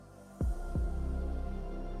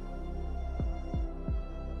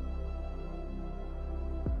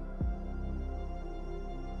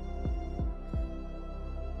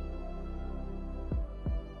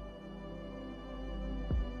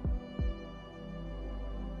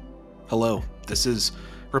Hello, this is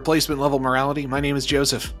Replacement Level Morality. My name is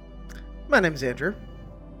Joseph. My name's Andrew.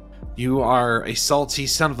 You are a salty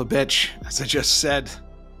son of a bitch, as I just said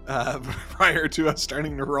prior to us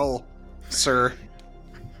starting to roll, sir.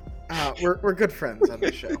 We're good friends on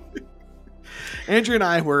this show. Andrew and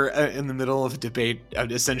I were in the middle of a debate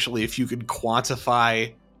of essentially if you could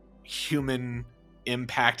quantify human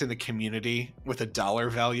impact in the community with a dollar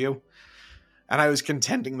value. And I was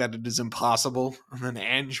contending that it is impossible. And then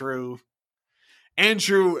Andrew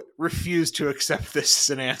refused to accept this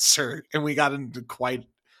as an answer. And we got into quite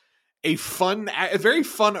a very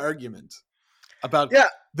fun argument about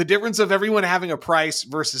the difference of everyone having a price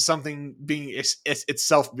versus something being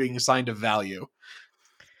itself being assigned a value.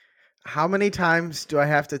 How many times do I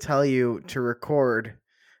have to tell you to record?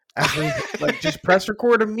 Just press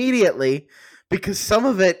record immediately, because some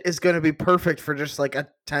of it is going to be perfect for just like a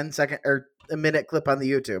 10-second or a minute clip on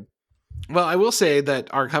the YouTube. Well, I will say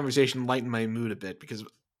that our conversation lightened my mood a bit, because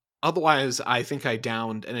otherwise I think I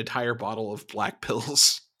downed an entire bottle of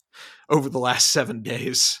blackpills over the last 7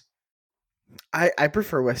 days. I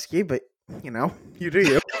prefer whiskey, but you do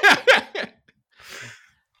you.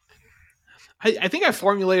 I think I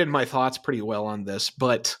formulated my thoughts pretty well on this,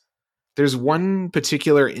 but there's one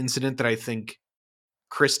particular incident that I think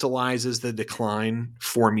crystallizes the decline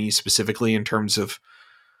for me specifically in terms of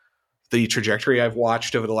the trajectory I've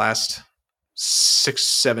watched over the last 6,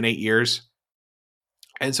 7, 8 years.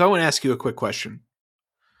 And so I want to ask you a quick question.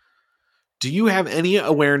 Do you have any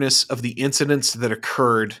awareness of the incidents that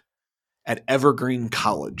occurred at Evergreen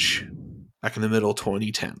College back in the middle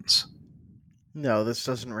 2010s? No, this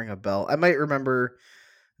doesn't ring a bell. I might remember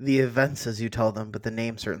the events as you tell them, but the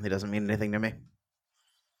name certainly doesn't mean anything to me.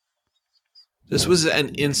 This was an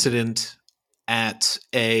incident at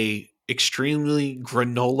a extremely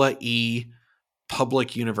granola-y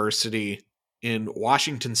public university in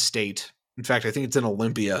Washington State. In fact, I think it's in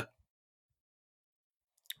Olympia.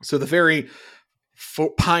 So the very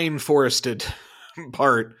pine forested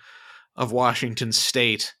part of Washington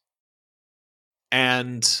State.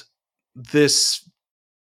 And this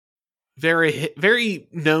very, very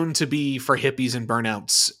known to be for hippies and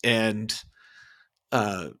burnouts and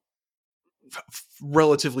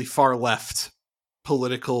relatively far left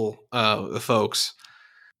political folks.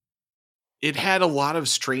 It had a lot of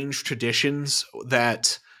strange traditions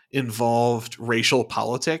that involved racial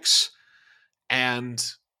politics. And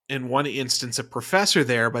in one instance, a professor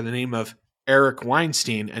there by the name of Eric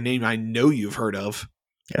Weinstein, a name I know you've heard of.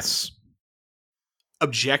 Yes.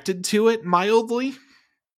 Objected to it mildly.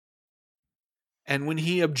 And when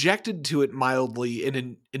he objected to it mildly,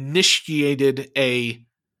 it initiated a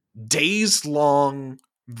days-long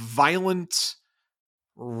violent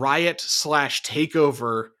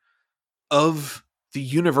riot/takeover of the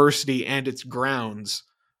university and its grounds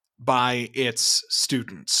by its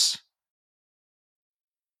students.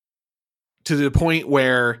 To the point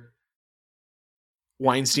where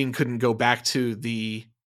Weinstein couldn't go back to the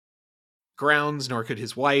grounds, nor could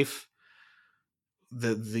his wife.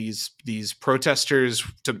 These protesters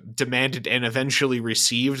demanded and eventually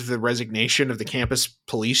received the resignation of the campus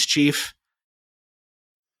police chief.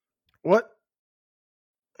 What?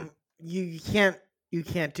 You can't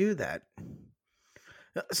do that.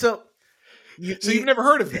 So you've never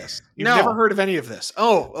heard of this? You've no. never heard of any of this?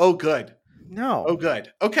 Oh, good. No. Oh,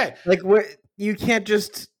 good. Okay. Like, you can't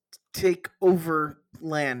just take over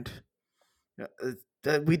land.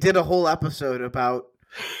 We did a whole episode about,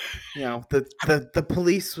 the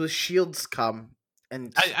police with shields come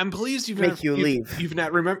and I'm pleased you leave.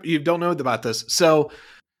 You don't know about this. So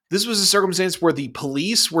this was a circumstance where the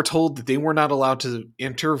police were told that they were not allowed to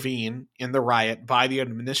intervene in the riot by the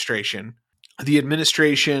administration. The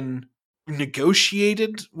administration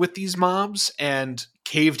negotiated with these mobs and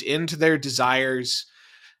caved into their desires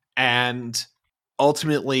and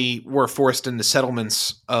ultimately were forced into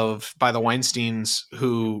settlements by the Weinsteins,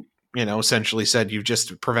 who, essentially said, "You've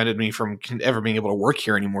just prevented me from ever being able to work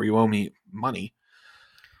here anymore. You owe me money."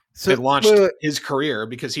 So it launched his career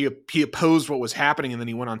because he opposed what was happening, and then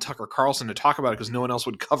he went on Tucker Carlson to talk about it because no one else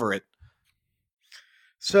would cover it.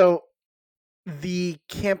 So the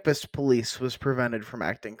campus police was prevented from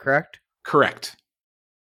acting, correct? Correct.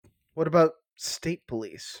 What about state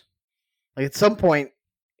police? Like, at some point,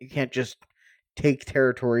 you can't just take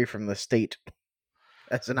territory from the state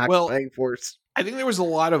as an occupying force. I think there was a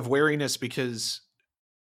lot of wariness because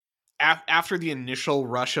after the initial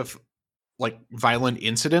rush of violent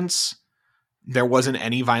incidents, there wasn't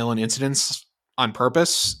any violent incidents on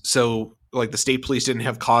purpose. So the state police didn't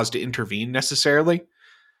have cause to intervene necessarily.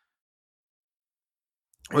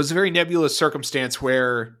 It was a very nebulous circumstance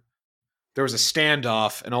where there was a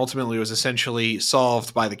standoff, and ultimately it was essentially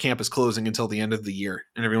solved by the campus closing until the end of the year,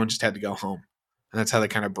 and everyone just had to go home. And that's how they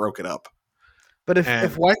kind of broke it up. But if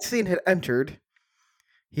And Weinstein had entered,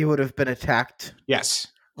 he would have been attacked. yes,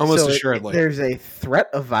 almost So assuredly. there's a threat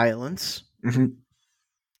of violence. Mm-hmm.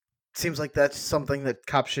 Seems like that's something that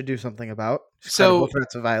cops should do something about. Just credible So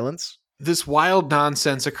threats of violence. this wild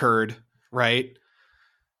nonsense occurred, right?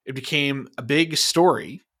 It became a big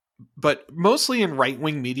story, but mostly in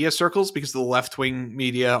right-wing media circles, because the left-wing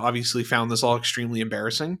media obviously found this all extremely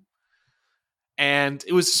embarrassing. And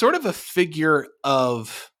it was sort of a figure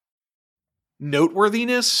of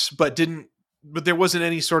noteworthiness, but there wasn't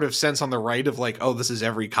any sort of sense on the right of like, oh, this is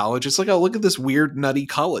every college. It's like, oh, look at this weird, nutty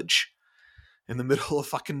college in the middle of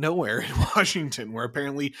fucking nowhere in Washington, where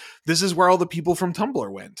apparently this is where all the people from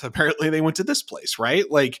Tumblr went. Apparently they went to this place, right?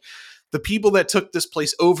 Like, the people that took this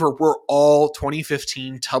place over were all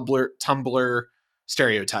 2015 Tumblr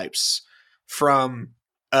stereotypes, from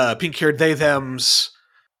pink-haired they thems,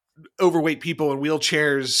 overweight people in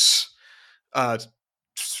wheelchairs, uh,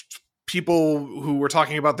 people who were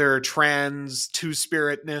talking about their trans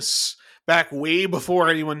two-spiritness back way before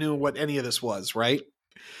anyone knew what any of this was, right?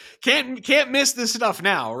 Can't miss this stuff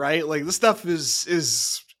now, right? Like, this stuff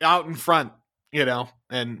is out in front,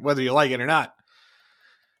 and whether you like it or not.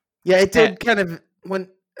 Yeah, it did kind of, when,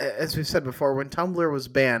 as we said before, when Tumblr was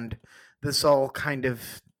banned, this all kind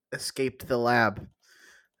of escaped the lab.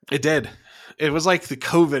 It did. It was like the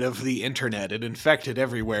COVID of the internet. It infected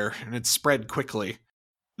everywhere, and it spread quickly.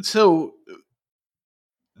 So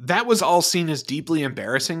that was all seen as deeply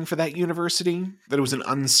embarrassing for that university, that it was an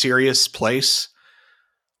unserious place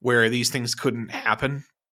where these things couldn't happen.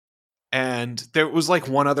 And there was like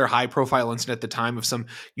one other high-profile incident at the time of some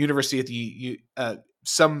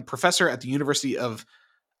some professor at the University of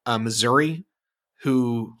Missouri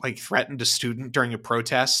who like threatened a student during a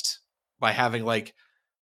protest by having like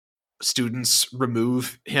students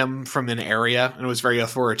remove him from an area, and it was very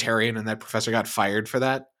authoritarian, and that professor got fired for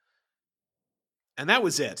that. And that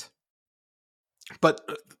was it. But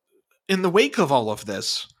in the wake of all of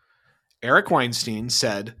this, Eric Weinstein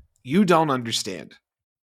said, "You don't understand.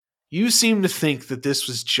 You seem to think that this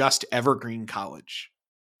was just Evergreen College.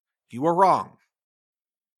 You are wrong.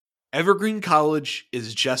 Evergreen College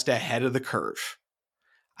is just ahead of the curve.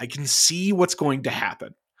 I can see what's going to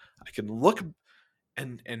happen. I can look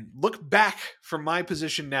and look back from my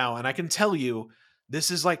position now, and I can tell you this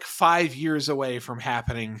is like 5 years away from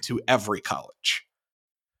happening to every college.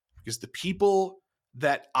 Because the people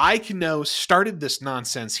that I can know started this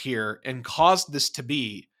nonsense here and caused this to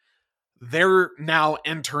be, they're now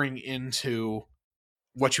entering into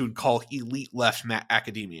what you would call elite left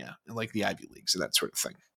academia, like the Ivy Leagues and that sort of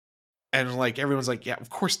thing." And like everyone's like, yeah, of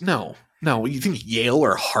course, no. You think Yale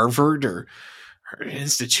or Harvard or an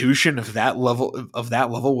institution of that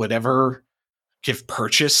level would ever give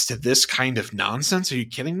purchase to this kind of nonsense? Are you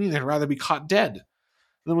kidding me? They'd rather be caught dead.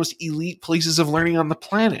 The most elite places of learning on the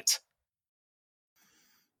planet.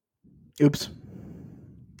 Oops.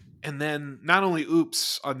 And then not only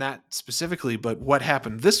oops on that specifically, but what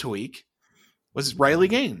happened this week was Riley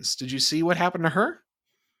Gaines. Did you see what happened to her?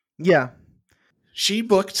 Yeah. She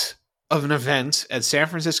booked of an event at San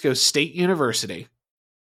Francisco State University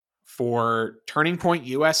for Turning Point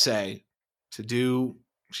USA to do.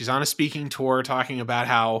 She's on a speaking tour talking about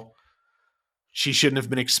how she shouldn't have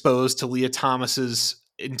been exposed to Leah Thomas's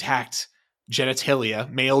intact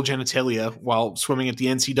genitalia, male genitalia, while swimming at the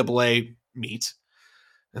NCAA meet.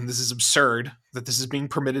 And this is absurd that this is being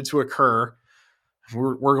permitted to occur.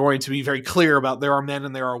 We're going to be very clear about there are men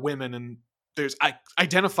and there are women, and there's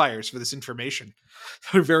identifiers for this information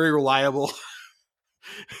that are very reliable.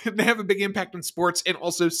 They have a big impact on sports and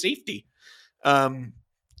also safety, and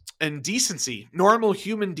decency, normal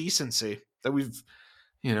human decency that we've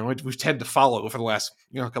tended to follow for the last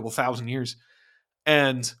couple thousand years.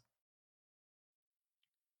 And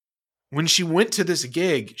when she went to this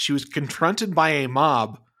gig, she was confronted by a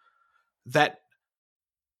mob that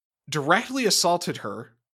directly assaulted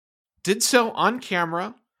her, did so on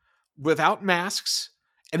camera, without masks,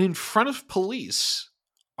 and in front of police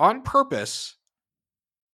on purpose,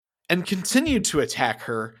 and continued to attack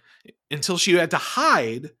her until she had to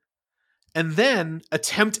hide and then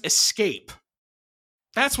attempt escape.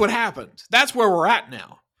 That's what happened. That's where we're at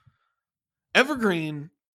now. Evergreen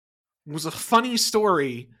was a funny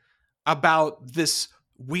story about this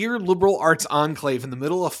weird liberal arts enclave in the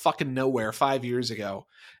middle of fucking nowhere 5 years ago.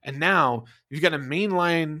 And now you've got a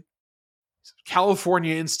mainline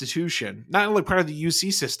California institution, not only part of the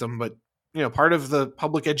UC system, but part of the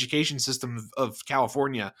public education system of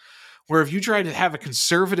California, where if you try to have a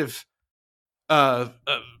conservative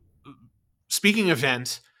speaking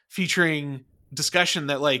event featuring discussion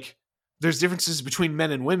that like there's differences between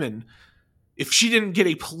men and women. If she didn't get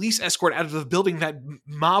a police escort out of the building, that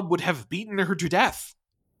mob would have beaten her to death.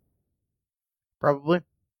 Probably.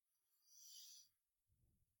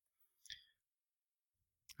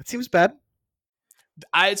 It seems bad.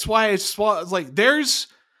 It's why it's like there's.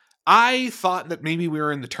 I thought that maybe we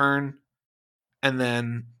were in the turn, and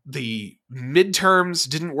then the midterms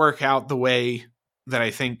didn't work out the way that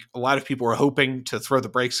I think a lot of people were hoping to throw the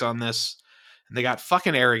brakes on this, and they got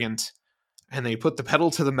fucking arrogant, and they put the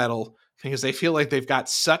pedal to the metal because they feel like they've got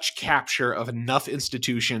such capture of enough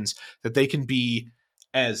institutions that they can be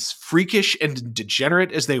as freakish and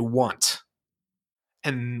degenerate as they want,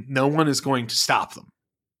 and no one is going to stop them.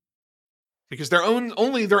 Because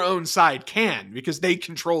only their own side can, because they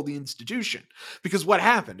control the institution. Because what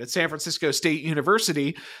happened at San Francisco State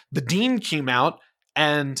University, the dean came out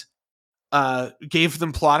and gave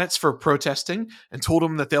them plaudits for protesting and told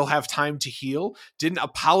them that they'll have time to heal, didn't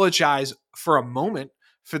apologize for a moment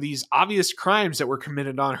for these obvious crimes that were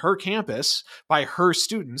committed on her campus by her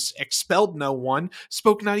students, expelled no one,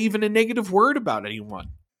 spoke not even a negative word about anyone.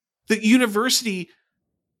 The university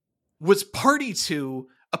was party to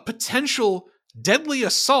a potential deadly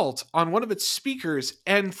assault on one of its speakers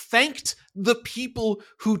and thanked the people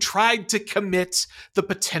who tried to commit the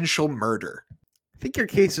potential murder. I think your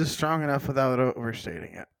case is strong enough without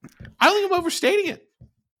overstating it. I don't think I'm overstating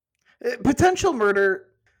it. Potential murder,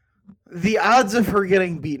 the odds of her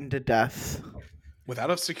getting beaten to death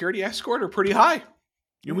without a security escort are pretty high.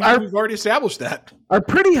 We've already established that. Are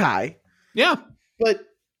pretty high. Yeah. But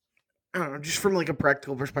I don't know, just from like a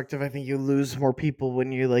practical perspective, I think you lose more people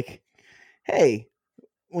when you like, hey,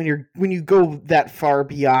 when you go that far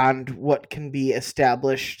beyond what can be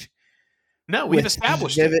established. No, we've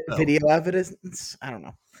established it. Video evidence. I don't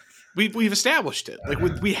know. We've established it.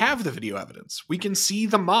 Like we have the video evidence. We can see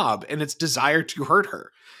the mob and its desire to hurt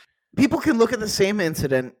her. People can look at the same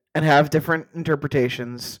incident and have different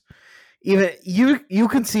interpretations. Even you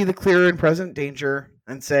can see the clear and present danger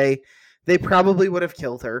and say they probably would have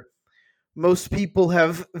killed her. Most people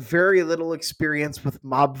have very little experience with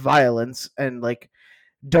mob violence and like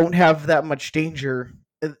don't have that much danger,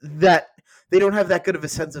 that they don't have that good of a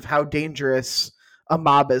sense of how dangerous a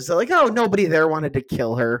mob is. They're like, oh, nobody there wanted to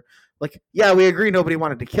kill her. Like, yeah, we agree nobody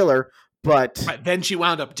wanted to kill her, but then she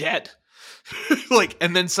wound up dead. Like,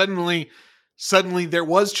 and then suddenly there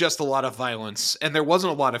was just a lot of violence and there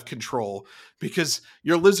wasn't a lot of control because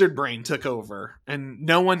your lizard brain took over and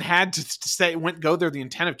no one had to go there the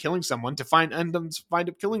intent of killing someone to find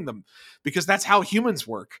up killing them, because that's how humans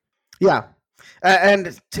work. Yeah.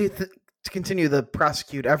 And to continue the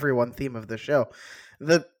prosecute everyone theme of the show,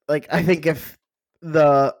 I think if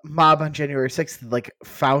the mob on January 6th like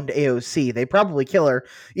found AOC, they probably kill her,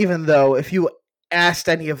 even though if you asked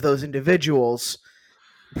any of those individuals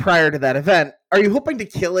prior to that event, are you hoping to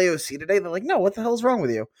kill AOC today? They're like, no, what the hell is wrong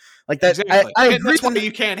with you? Like that. Exactly. I agree. That's why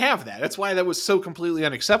you can't have that. That's why that was so completely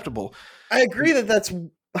unacceptable. I agree that that's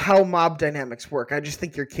how mob dynamics work. I just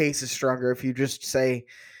think your case is stronger if you just say,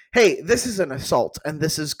 hey, this is an assault and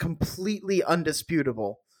this is completely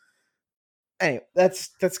undisputable. Anyway,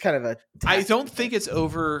 that's kind of a I don't think it's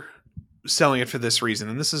overselling it for this reason,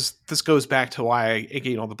 and this goes back to why I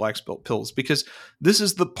ate all the black pills, because this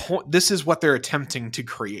is the point. This is what they're attempting to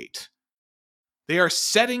create. They are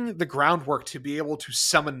setting the groundwork to be able to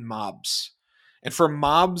summon mobs, and for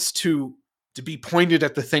mobs to be pointed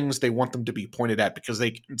at the things they want them to be pointed at because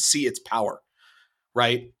they can see its power,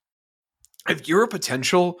 right? If you're a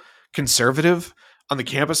potential conservative on the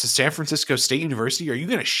campus of San Francisco State University, are you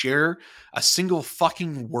going to share a single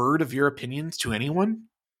fucking word of your opinions to anyone?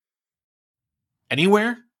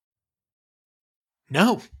 Anywhere?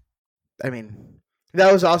 No. I mean,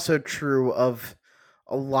 that was also true of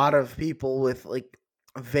a lot of people with like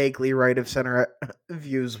vaguely right of center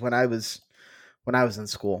views when I was in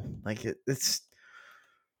school. Like it's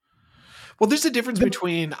well, there's a difference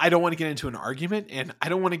between I don't want to get into an argument and I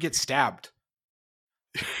don't want to get stabbed.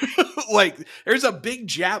 Like there's a big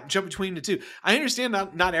jump between the two. I understand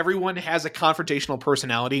not everyone has a confrontational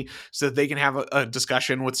personality so that they can have a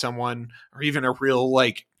discussion with someone or even a real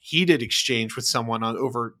like heated exchange with someone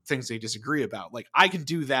over things they disagree about. Like I can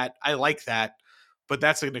do that. I like that, but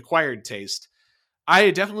that's an acquired taste.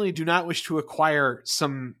 I definitely do not wish to acquire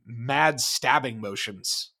some mad stabbing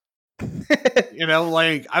motions.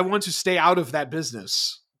 Like I want to stay out of that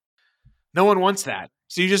business. No one wants that.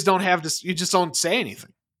 So you just don't have this. You just don't say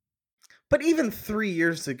anything. But even 3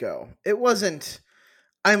 years ago, it wasn't,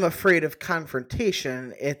 I'm afraid of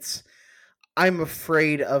confrontation. It's, I'm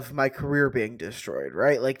afraid of my career being destroyed,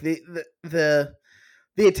 right? Like the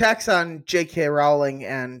the attacks on J.K. Rowling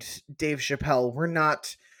and Dave Chappelle were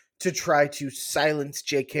not to try to silence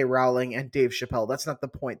J.K. Rowling and Dave Chappelle. That's not the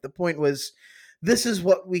point. The point was, this is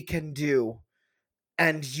what we can do,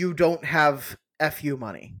 and you don't have FU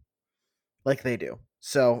money like they do.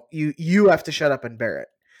 So you have to shut up and bear it.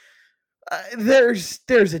 There's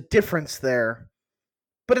a difference there,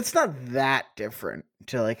 but it's not that different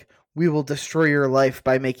to like, we will destroy your life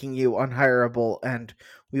by making you unhireable, and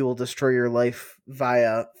we will destroy your life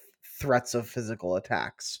via threats of physical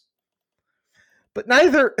attacks. But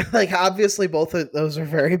neither, like, obviously both of those are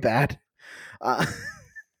very bad. Uh,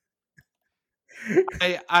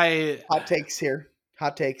 I hot takes here.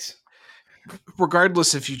 Hot takes.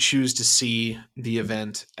 regardless if you choose to see the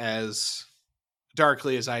event as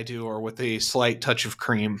darkly as I do or with a slight touch of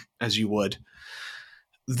cream as you would,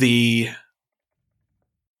 the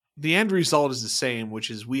end result is the same, which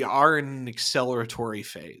is we are in an acceleratory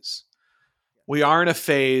phase. We are in a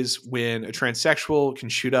phase when a transsexual can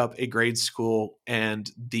shoot up a grade school, and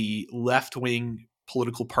the left-wing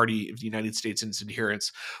political party of the United States and its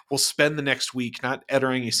adherents will spend the next week not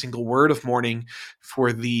uttering a single word of mourning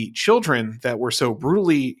for the children that were so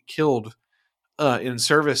brutally killed in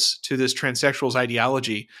service to this transsexual's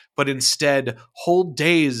ideology, but instead hold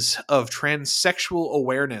days of transsexual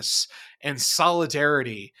awareness and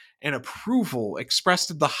solidarity and approval expressed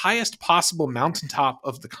at the highest possible mountaintop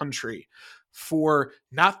of the country for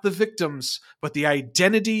not the victims, but the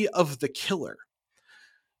identity of the killer.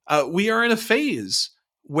 We are in a phase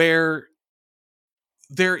where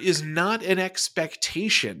there is not an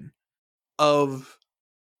expectation of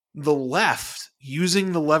the left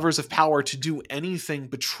using the levers of power to do anything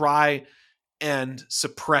but try and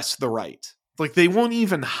suppress the right. Like, they won't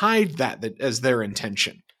even hide that as their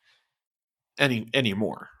intention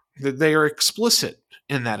anymore. They are explicit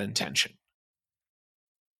in that intention.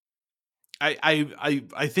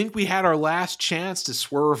 I think we had our last chance to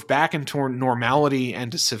swerve back into normality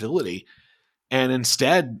and to civility, and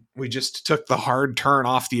instead we just took the hard turn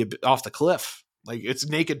off the cliff. Like, it's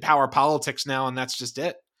naked power politics now, and that's just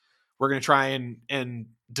it. We're going to try and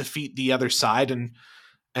defeat the other side and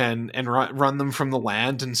run them from the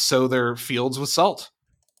land and sow their fields with salt.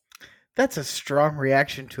 That's a strong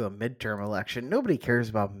reaction to a midterm election. Nobody cares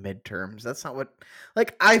about midterms. That's not what.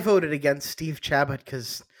 Like, I voted against Steve Chabot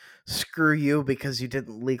because screw you, because you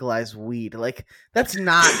didn't legalize weed. Like, that's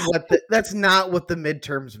not what the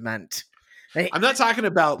midterms meant. I'm not talking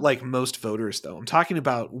about like most voters, though. I'm talking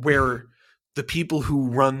about where the people who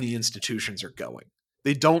run the institutions are going.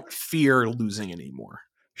 They don't fear losing anymore.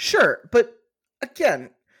 Sure, but again,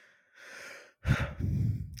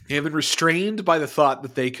 they have been restrained by the thought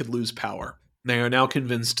that they could lose power. They are now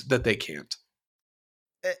convinced that they can't.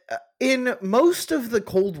 In most of the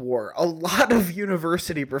Cold War, a lot of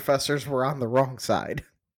university professors were on the wrong side.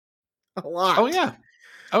 A lot. Oh, yeah.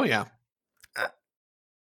 Oh, yeah.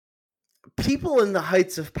 People in the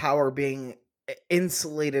heights of power being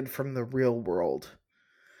insulated from the real world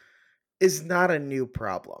is not a new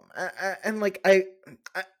problem. And like,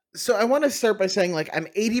 so I want to start by saying, like, I'm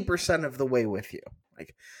 80% of the way with you.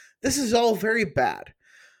 Like, this is all very bad,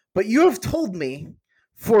 but you have told me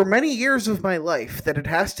for many years of my life that it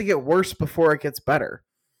has to get worse before it gets better.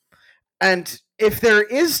 And if there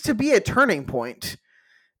is to be a turning point,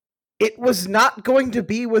 it was not going to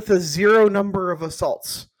be with a zero number of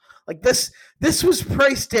assaults. Like, this was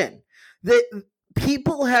priced in. That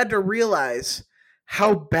people had to realize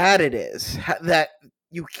how bad it is, that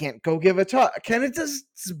you can't go give a talk. And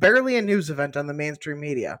it's barely a news event on the mainstream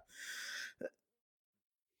media.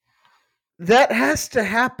 That has to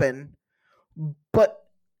happen, but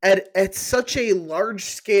at such a large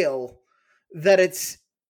scale that its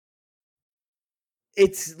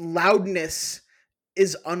loudness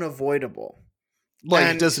is unavoidable.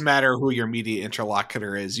 Like, it doesn't matter who your media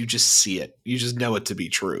interlocutor is. You just see it. You just know it to be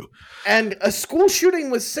true. And a school shooting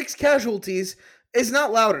with 6 casualties is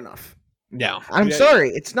not loud enough. No. I'm sorry,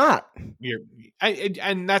 it's not.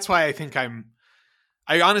 And that's why I think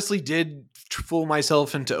I honestly did fool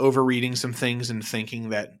myself into overreading some things and thinking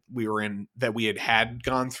that we had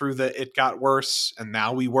gone through the it got worse, and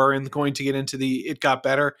now we were going to get into the it got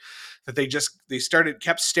better. That they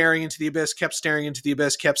kept staring into the abyss, kept staring into the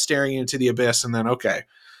abyss, kept staring into the abyss, and then, okay,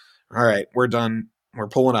 all right, we're done. We're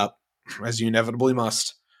pulling up, as you inevitably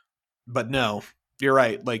must. But no, you're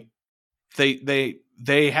right. Like, they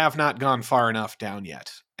have not gone far enough down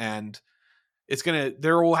yet, and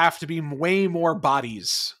there will have to be way more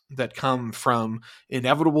bodies that come from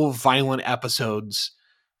inevitable violent episodes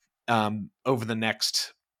over the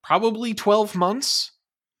next probably 12 months,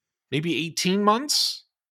 maybe 18 months,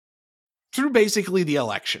 through basically the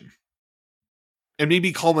election. and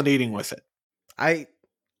maybe culminating with it. I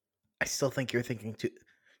still think you're thinking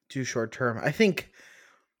too short term. I think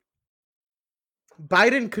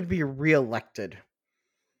Biden could be reelected,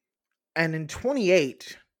 and in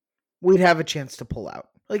 28 we'd have a chance to pull out.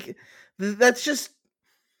 Like that's just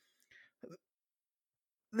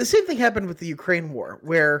the same thing happened with the Ukraine war,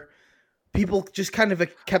 where people just kind of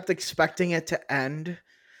kept expecting it to end.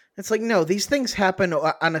 It's like, no, these things happen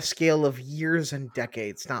on a scale of years and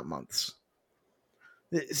decades, not months.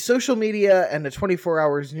 Social media and the 24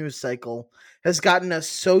 hours news cycle has gotten us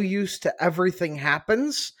so used to everything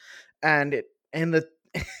happens, and the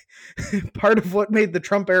part of what made the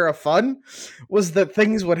Trump era fun was that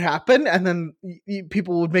things would happen and then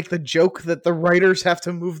people would make the joke that the writers have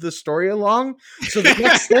to move the story along, so the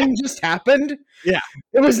next thing just happened. Yeah.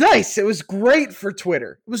 It was nice. It was great for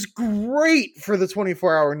Twitter. It was great for the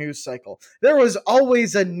 24-hour news cycle. There was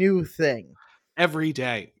always a new thing. Every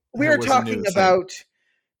day. We are talking about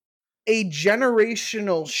a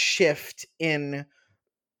generational shift in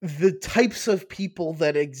the types of people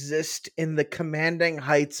that exist in the commanding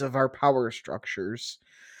heights of our power structures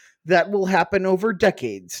that will happen over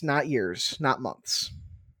decades, not years, not months.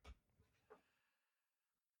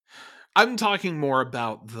 I'm talking more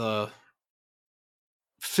about the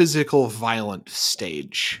physical violent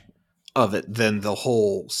stage of it than the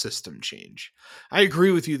whole system change. I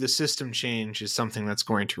agree with you. The system change is something that's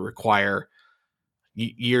going to require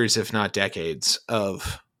years, if not decades,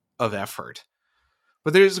 of effort.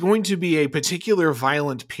 But there's going to be a particular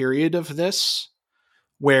violent period of this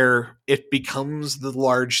where it becomes the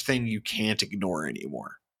large thing you can't ignore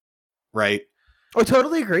anymore. Right? I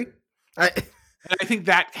totally agree. And I think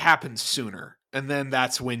that happens sooner. And then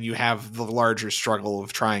that's when you have the larger struggle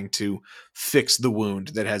of trying to fix the wound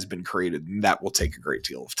that has been created. And that will take a great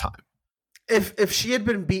deal of time. If she had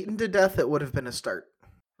been beaten to death, it would have been a start.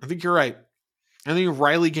 I think you're right. I think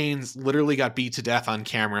Riley Gaines literally got beat to death on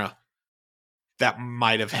camera. That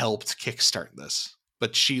might have helped kickstart this.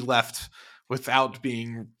 But she left without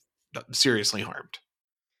being seriously harmed.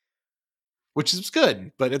 Which is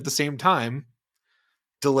good. But at the same time,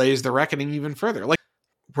 delays the reckoning even further. Like,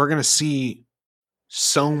 we're going to see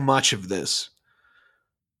so much of this.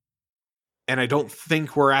 And I don't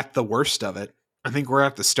think we're at the worst of it. I think we're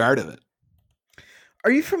at the start of it.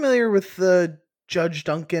 Are you familiar with the Judge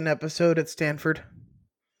Duncan episode at Stanford?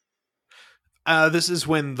 This is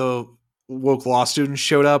when the woke law students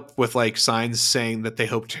showed up with like signs saying that they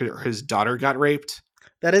hoped his daughter got raped.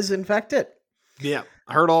 That is in fact it. Yeah,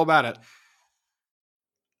 I heard all about it.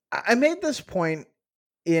 I made this point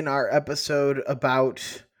in our episode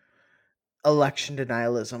about election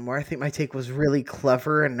denialism, where I think my take was really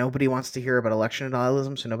clever and nobody wants to hear about election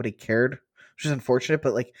denialism, so nobody cared, which is unfortunate.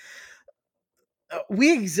 But like,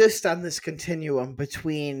 we exist on this continuum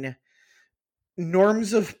between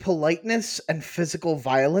norms of politeness and physical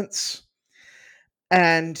violence.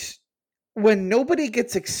 And when nobody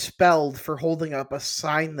gets expelled for holding up a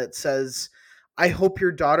sign that says, "I hope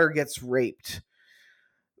your daughter gets raped,"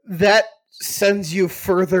 that sends you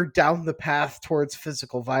further down the path towards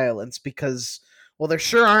physical violence, because, well, there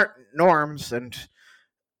sure aren't norms, and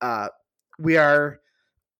we are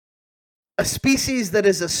a species that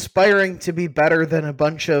is aspiring to be better than a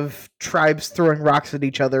bunch of tribes throwing rocks at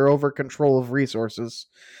each other over control of resources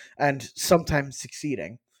and sometimes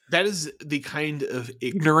succeeding. That is the kind of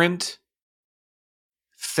ignorant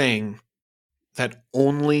thing that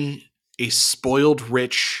only a spoiled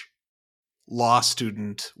rich law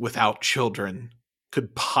student without children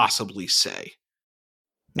could possibly say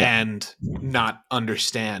and not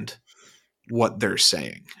understand what they're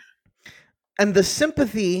saying. And the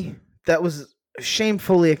sympathy that was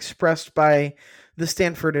shamefully expressed by the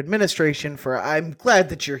Stanford administration for, "I'm glad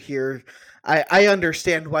that you're here. I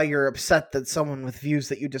understand why you're upset that someone with views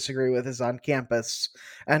that you disagree with is on campus,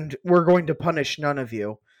 and we're going to punish none of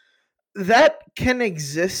you." That can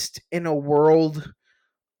exist in a world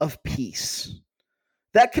of peace.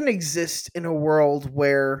 That can exist in a world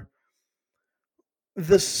where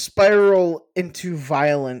the spiral into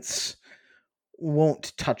violence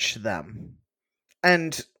won't touch them.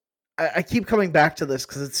 And I keep coming back to this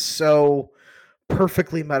because it's so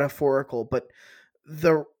perfectly metaphorical, but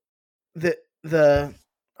the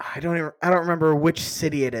I don't remember which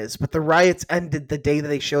city it is, but the riots ended the day that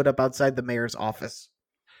they showed up outside the mayor's office.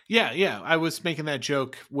 Yeah. I was making that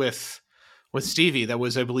joke with Stevie. That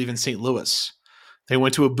was, I believe, in St. Louis. They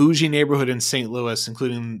went to a bougie neighborhood in St. Louis,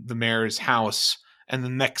 including the mayor's house, and the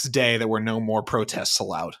next day there were no more protests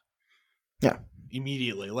allowed. Yeah.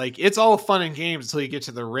 Immediately. Like, it's all fun and games until you get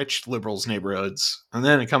to the rich liberals' neighborhoods, and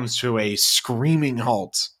then it comes to a screaming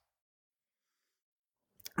halt.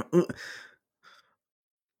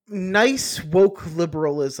 nice woke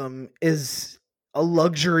liberalism is a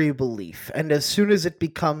luxury belief, and as soon as it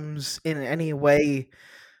becomes in any way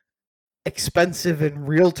expensive in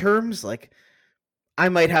real terms, like I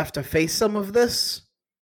might have to face some of this,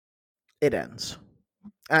 it ends.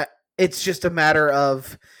 Uh, it's just a matter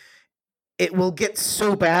of it will get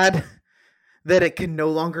so bad that it can no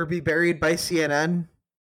longer be buried by CNN,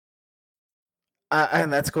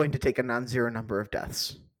 and that's going to take a non-zero number of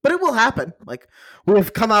deaths. But it will happen. Like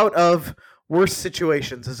we've come out of worse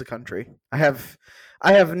situations as a country. I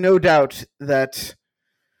have no doubt that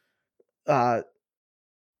uh,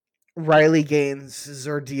 Riley Gaines'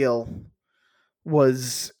 ordeal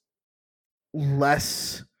was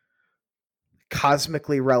less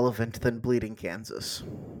cosmically relevant than Bleeding Kansas.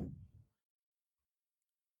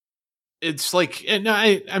 It's like, and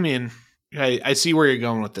I mean, I see where you're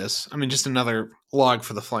going with this. I mean, just another log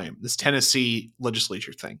for the flame. This Tennessee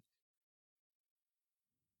legislature thing.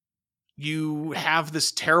 You have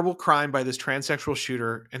this terrible crime by this transsexual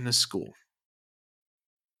shooter in this school.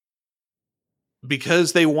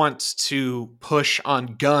 Because they want to push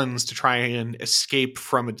on guns to try and escape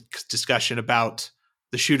from a discussion about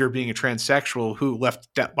the shooter being a transsexual who left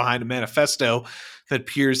behind a manifesto that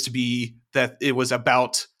appears to be that it was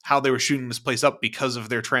about how they were shooting this place up because of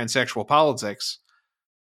their transsexual politics.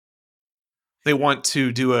 They want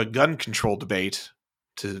to do a gun control debate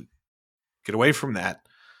to get away from that.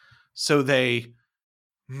 So they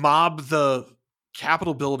mob the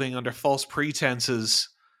Capitol building under false pretenses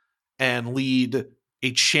and lead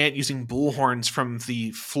a chant using bullhorns from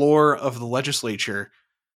the floor of the legislature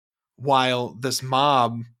while this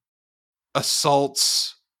mob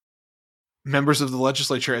assaults members of the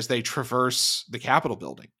legislature as they traverse the Capitol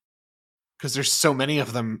building. Because there's so many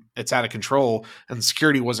of them, it's out of control, and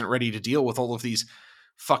security wasn't ready to deal with all of these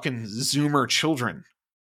fucking Zoomer children.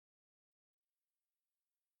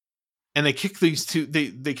 And they kicked these two,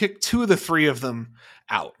 they kicked two of the three of them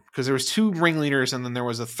out. Because there was two ringleaders, and then there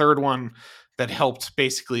was a third one that helped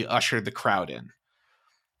basically usher the crowd in.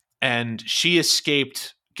 And she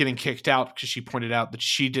escaped getting kicked out because she pointed out that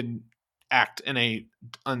she didn't act in a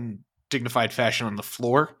undignified fashion on the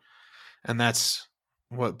floor, and that's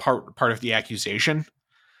what part of the accusation.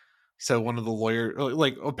 So one of the lawyers,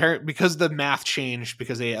 like, apparently, because the math changed,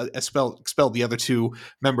 because they expelled the other two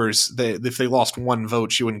members, if they lost one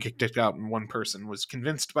vote, she wouldn't get kicked out, and one person was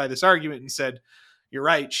convinced by this argument and said, "You're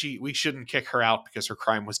right. We shouldn't kick her out because her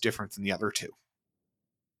crime was different than the other two."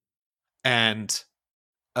 And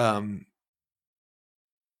um,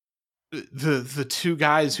 the two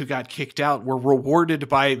guys who got kicked out were rewarded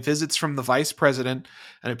by visits from the vice president,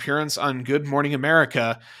 an appearance on Good Morning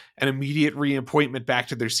America, and immediate reappointment back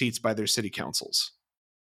to their seats by their city councils.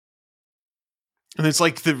 And it's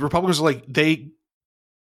like the Republicans are like, they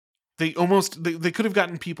could have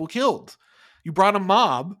gotten people killed. You brought a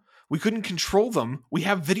mob. We couldn't control them. We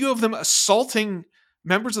have video of them assaulting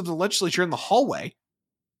members of the legislature in the hallway.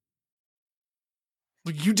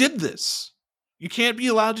 You did this. You can't be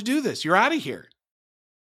allowed to do this. You're out of here.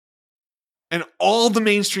 And all the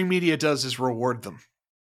mainstream media does is reward them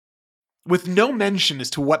with no mention as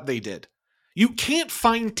to what they did. You can't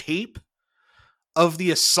find tape of the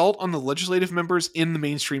assault on the legislative members in the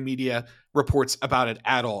mainstream media reports about it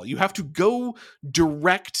at all. You have to go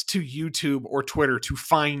direct to YouTube or Twitter to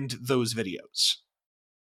find those videos.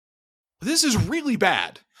 This is really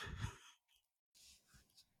bad.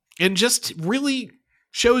 And just really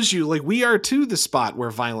shows you, like, we are to the spot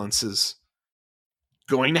where violence is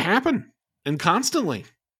going to happen, and constantly.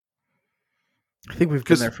 I think we've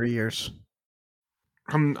been there for years.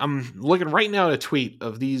 I'm looking right now at a tweet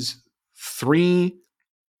of these three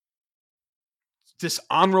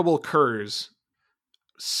dishonorable curs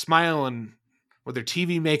smiling with their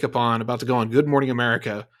TV makeup on, about to go on Good Morning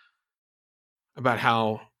America, about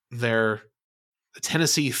how they're the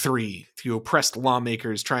Tennessee Three, the oppressed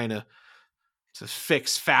lawmakers trying to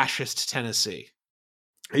fix fascist Tennessee.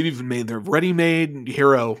 They've even made their ready-made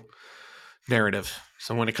hero narrative.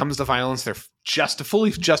 So when it comes to violence, they're fully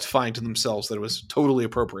justifying to themselves that it was totally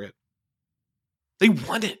appropriate. They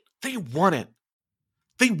want it. They want it.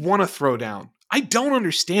 They want to throw down. I don't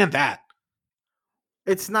understand that.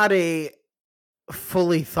 It's not a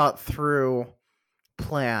fully thought through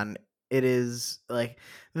plan. It is like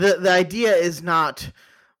the idea is not,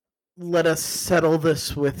 let us settle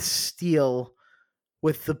this with steel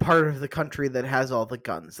with the part of the country that has all the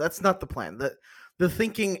guns. That's not the plan. The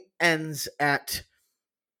thinking ends at,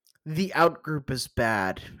 the outgroup is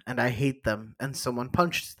bad and I hate them and someone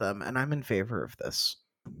punched them and I'm in favor of this.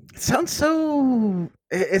 It sounds so,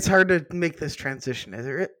 it's hard to make this transition, is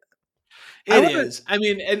it? It is. I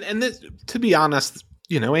mean, and this, to be honest,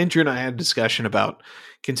 Andrew and I had a discussion about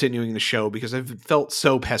continuing the show because I've felt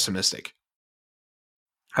so pessimistic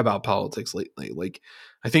about politics lately. Like,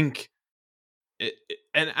 I think,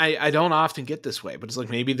 and I don't often get this way, but it's like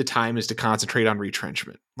maybe the time is to concentrate on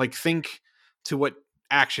retrenchment. Like, think to what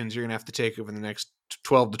actions you're going to have to take over the next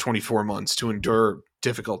 12 to 24 months to endure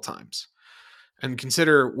difficult times. And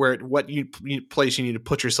consider place you need to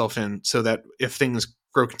put yourself in so that if things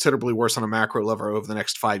grow considerably worse on a macro level over the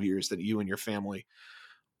next 5 years, that you and your family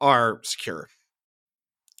are secure,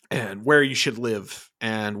 and where you should live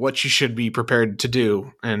and what you should be prepared to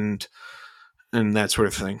do, and that sort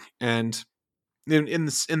of thing. And in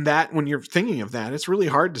that, when you're thinking of that, it's really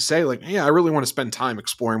hard to say like, yeah, I really want to spend time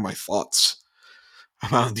exploring my thoughts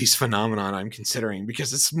about these phenomenon I'm considering,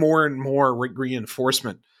 because it's more and more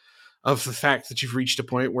reinforcement of the fact that you've reached a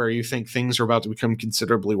point where you think things are about to become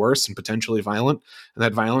considerably worse and potentially violent, and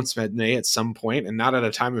that violence may at some point, and not at a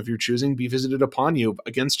time of your choosing, be visited upon you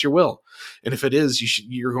against your will. And if it is,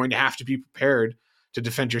 you're going to have to be prepared to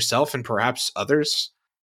defend yourself and perhaps others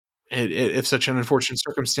if such an unfortunate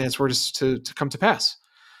circumstance were to come to pass.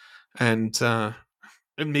 And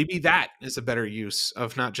maybe that is a better use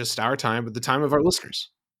of not just our time, but the time of our listeners.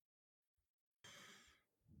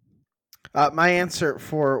 My answer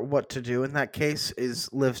for what to do in that case is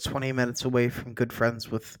live 20 minutes away from good friends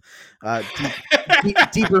with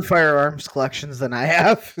deeper firearms collections than I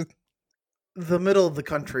have. The middle of the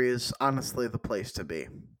country is honestly the place to be.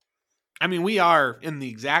 I mean, we are in the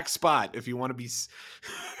exact spot if you want to be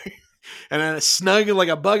and snug like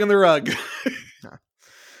a bug in the rug.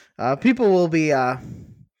 People will be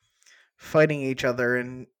fighting each other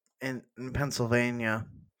in Pennsylvania,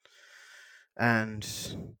 and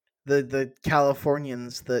the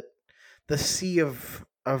Californians, that the sea of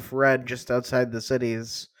red just outside the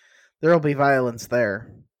cities, there'll be violence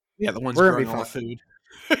there. Yeah, the ones growing all the food.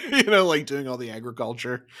 Like doing all the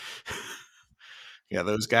agriculture. Yeah,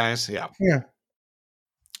 those guys. Yeah. Yeah.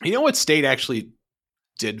 You know what state actually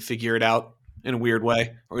did figure it out in a weird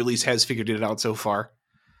way, or at least has figured it out so far?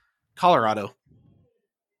 Colorado.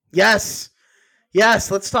 Yes.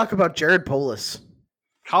 Let's talk about Jared Polis.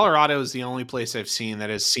 Colorado is the only place I've seen that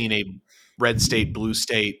has seen a red state, blue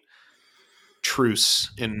state truce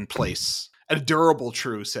in place. A durable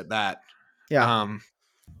truce at that. Yeah.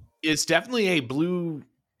 It's definitely a blue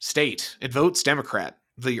state. It votes Democrat.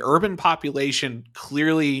 The urban population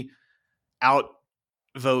clearly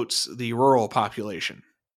outvotes the rural population.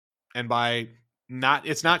 And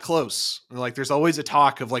it's not close. Like, there's always a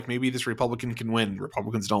talk of like, maybe this Republican can win.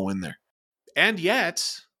 Republicans don't win there. And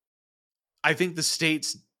yet, I think the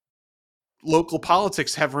state's local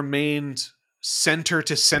politics have remained center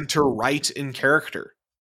to center right in character.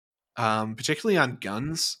 Particularly on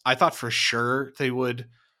guns. I thought for sure they would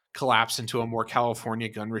collapse into a more California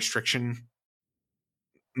gun restriction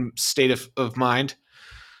state of mind.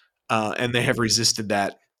 And they have resisted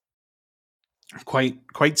that quite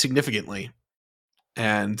significantly.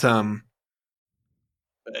 And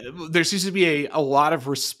there seems to be a lot of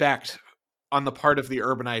respect on the part of the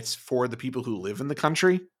urbanites for the people who live in the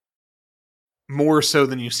country, more so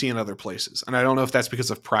than you see in other places. And I don't know if that's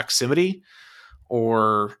because of proximity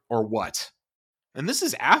or what. And this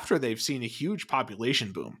is after they've seen a huge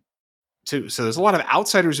population boom too. So there's a lot of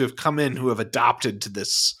outsiders who have come in who have adopted to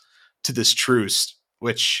this truce,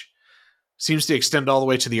 which seems to extend all the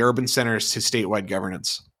way to the urban centers to statewide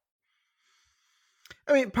governance.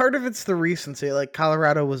 I mean, part of it's the recency. Like,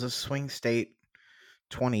 Colorado was a swing state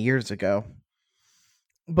 20 years ago.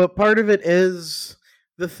 But part of it is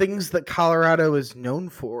the things that Colorado is known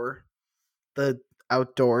for. The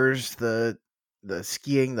outdoors, the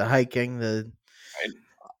skiing, the hiking, they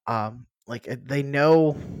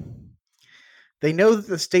know that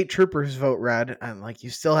the state troopers vote red, and like, you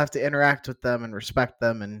still have to interact with them and respect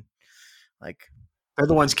them, and like, they're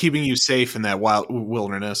the ones keeping you safe in that wild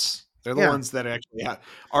wilderness. They're the ones that actually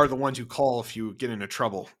are the ones who call if you get into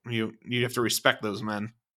trouble. You have to respect those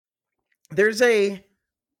men.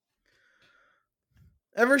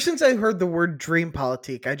 Ever since I heard the word dream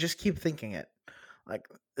politique, I just keep thinking it. Like,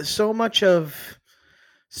 so much of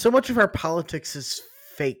our politics is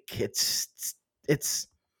fake. It's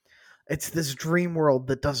this dream world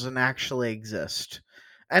that doesn't actually exist.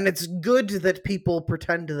 And it's good that people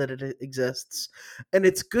pretend that it exists. And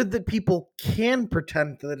it's good that people can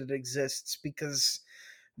pretend that it exists, because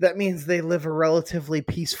that means they live a relatively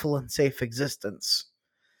peaceful and safe existence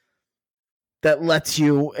that lets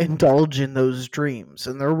you indulge in those dreams.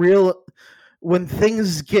 And they're real. When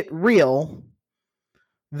things get real,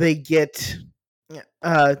 they get...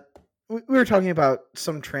 we were talking about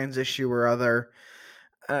some trans issue or other,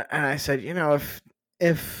 and I said,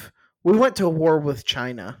 if we went to war with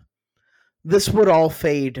China, this would all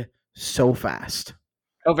fade so fast.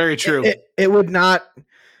 Oh, very true. It would not.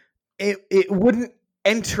 It wouldn't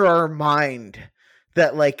enter our mind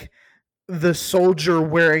that like the soldier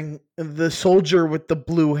with the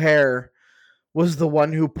blue hair was the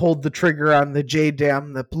one who pulled the trigger on the J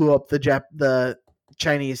dam that blew up the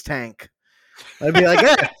Chinese tank. I'd be like,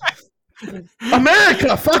 yeah,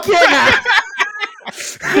 America, fuck yeah!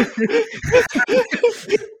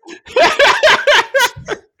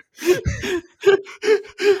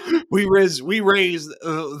 we raise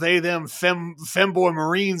they them femboy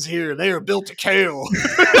Marines here. They are built to kill.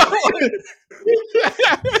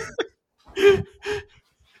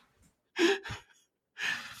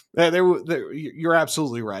 You're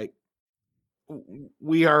absolutely right.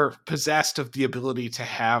 We are possessed of the ability to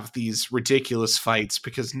have these ridiculous fights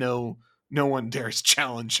because no one dares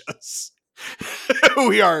challenge us.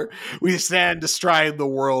 we stand astride the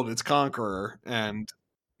world its conqueror, and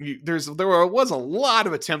there was a lot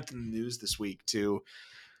of attempt in the news this week to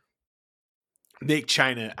make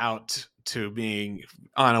China out to being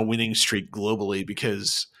on a winning streak globally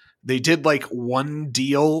because they did like one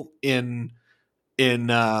deal in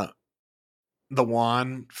the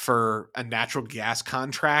yuan for a natural gas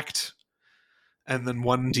contract, and then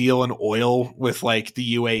one deal in oil with like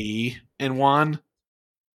the UAE in yuan,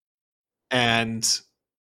 and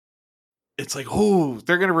it's like, oh,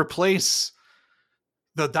 they're going to replace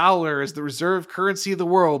the dollar as the reserve currency of the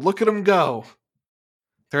world. Look at them go.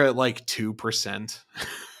 They're at like 2%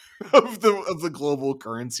 of the global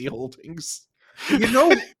currency holdings.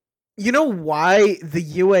 You know why the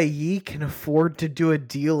UAE can afford to do a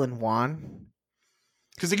deal in yuan?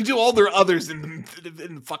 Because they can do all their others in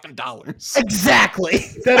fucking dollars. Exactly.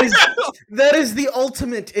 That is the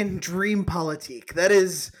ultimate in dream politique. That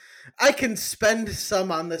is, I can spend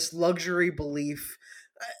some on this luxury belief.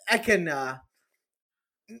 They're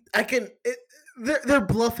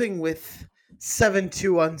bluffing with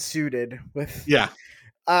 7-2 unsuited with yeah.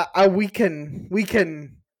 We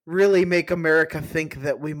can really make America think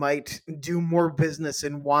that we might do more business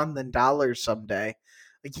in yuan than dollars someday.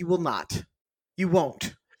 Like, you will not. You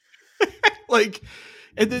won't. Like,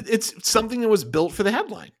 it's something that was built for the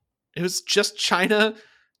headline. It was just China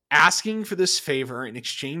asking for this favor in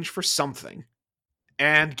exchange for something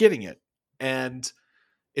and getting it. And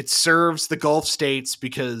it serves the Gulf states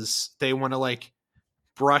because they want to like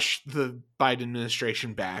brush the Biden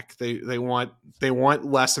administration back. They want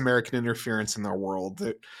less American interference in their world.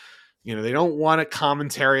 That, you know, they don't want a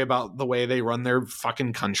commentary about the way they run their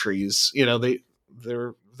fucking countries. You know,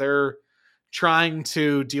 they're trying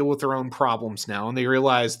to deal with their own problems now, and they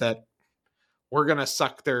realize that we're gonna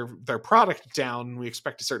suck their product down and we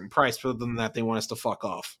expect a certain price, but other than that, they want us to fuck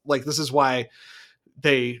off. Like, this is why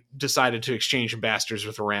they decided to exchange ambassadors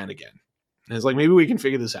with Iran again. And it's like, maybe we can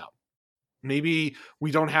figure this out. Maybe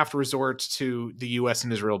we don't have to resort to the US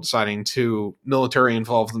and Israel deciding to military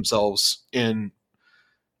involve themselves in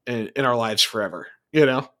our lives forever, you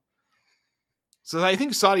know? So I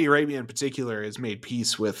think Saudi Arabia in particular has made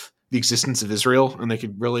peace with the existence of Israel, and they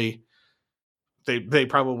could really, they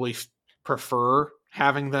probably prefer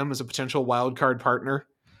having them as a potential wild card partner.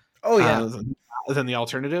 Oh yeah. Than the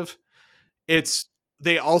alternative.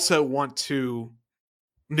 They also want to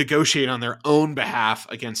negotiate on their own behalf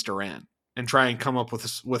against Iran and try and come up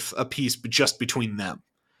with a peace just between them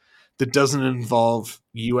that doesn't involve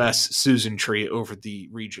U.S. suzerainty over the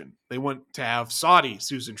region. They want to have Saudi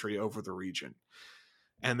suzerainty over the region.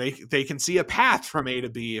 And they can see a path from A to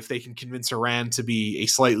B if they can convince Iran to be a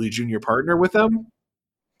slightly junior partner with them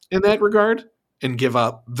in that regard and give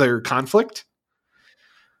up their conflict,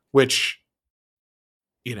 which,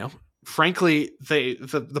 you know, frankly, the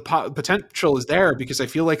potential is there because I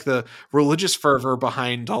feel like the religious fervor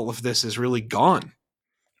behind all of this is really gone.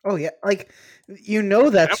 Oh yeah, like, you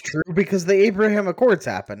know, that's true because the Abraham Accords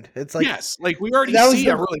happened. It's like, yes, like we already see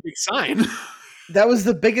a really big sign. That was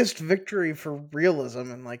the biggest victory for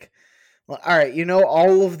realism, and like, well, all right, you know,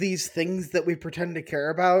 all of these things that we pretend to care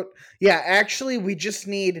about. Yeah, actually, we just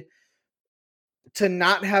need to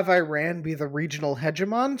not have Iran be the regional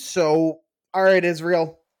hegemon. So, all right,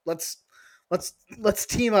 Israel, let's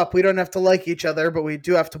team up. We don't have to like each other, but we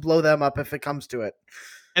do have to blow them up if it comes to it.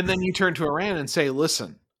 And then you turn to Iran and say,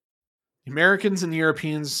 listen, Americans and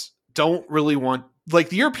Europeans don't really want, like,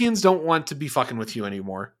 the Europeans don't want to be fucking with you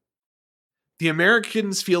anymore. The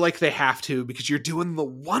Americans feel like they have to because you're doing the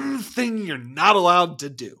one thing you're not allowed to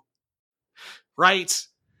do. Right?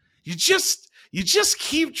 You just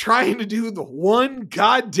keep trying to do the one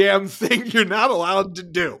goddamn thing you're not allowed to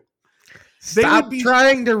do. Stop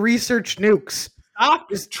trying to research nukes. Stop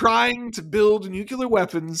Just trying to build nuclear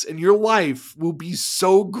weapons and your life will be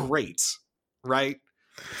so great, right?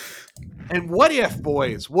 And what if,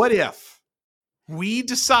 boys, what if we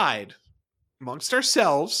decide amongst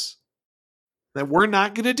ourselves that we're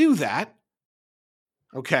not going to do that,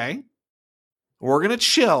 okay? We're going to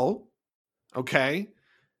chill, okay?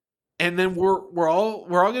 And then we're all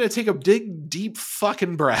going to take a big deep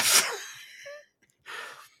fucking breath.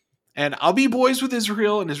 And I'll be boys with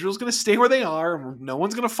Israel, and Israel's going to stay where they are, and no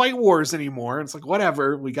one's going to fight wars anymore. It's like,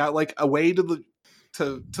 whatever. We got like a way to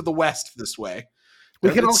the west this way. we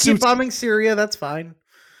can It all keep suits, bombing Syria. That's fine.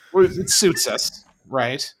 it suits us,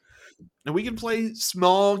 right? And we can play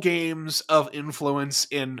small games of influence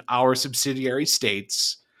in our subsidiary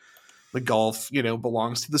states. The Gulf,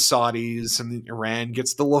 belongs to the Saudis, and Iran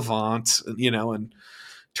gets the Levant, and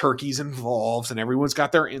Turkey's involved, and everyone's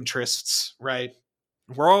got their interests, right?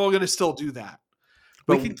 We're all going to still do that.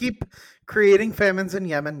 We But can keep creating famines in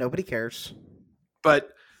Yemen. Nobody cares. But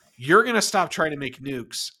you're going to stop trying to make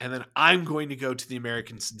nukes, and then I'm going to go to the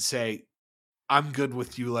Americans and say, I'm good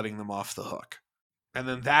with you letting them off the hook. And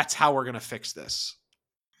then that's how we're going to fix this.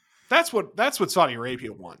 That's what Saudi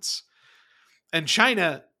Arabia wants. And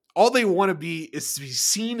China, all they want to be is to be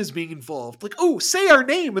seen as being involved. Like, oh, say our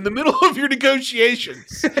name in the middle of your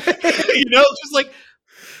negotiations. Just like,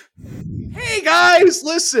 hey guys,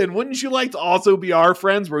 listen, wouldn't you like to also be our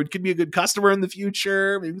friends where it could be a good customer in the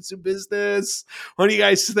future, maybe some business? What do you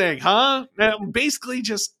guys think, huh? Basically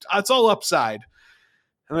just, it's all upside.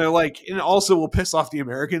 And they're like, and also we'll piss off the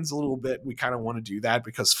Americans a little bit. We kind of want to do that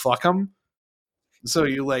because fuck them. So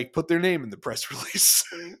you like put their name in the press release.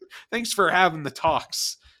 Thanks for having the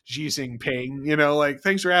talks, Xi Jinping.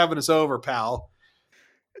 Thanks for having us over, pal.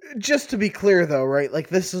 Just to be clear, though, right? Like,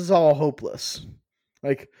 this is all hopeless.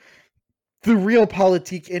 Like, the real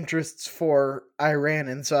politique interests for Iran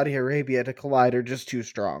and Saudi Arabia to collide are just too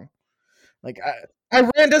strong. Like,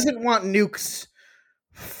 Iran doesn't want nukes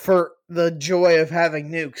for the joy of having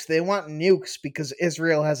nukes. They want nukes because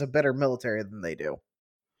Israel has a better military than they do.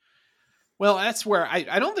 Well, that's where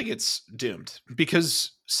I don't think it's doomed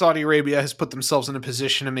because Saudi Arabia has put themselves in a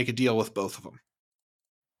position to make a deal with both of them.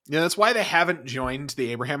 That's why they haven't joined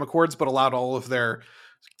the Abraham Accords, but allowed all of their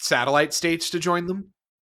satellite states to join them.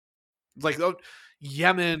 Like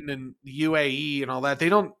Yemen and UAE and all that, they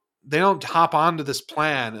don't hop onto this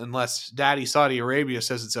plan unless Daddy Saudi Arabia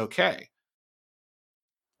says it's okay.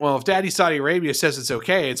 Well, if Daddy Saudi Arabia says it's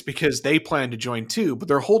okay, it's because they plan to join too, but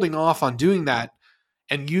they're holding off on doing that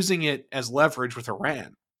and using it as leverage with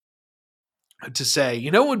Iran to say,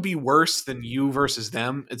 what would be worse than you versus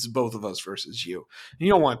them? It's both of us versus you. And you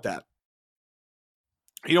don't want that.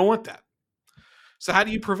 You don't want that. So how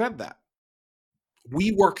do you prevent that?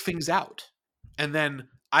 We work things out. And then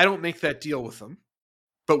I don't make that deal with them,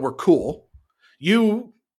 but we're cool.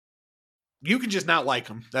 You can just not like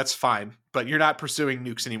them. That's fine. But you're not pursuing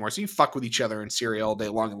nukes anymore. So you fuck with each other in Syria all day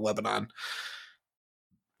long in Lebanon.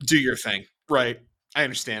 Do your thing. Right. I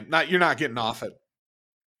understand. You're not getting off it.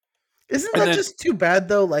 Isn't that just too bad,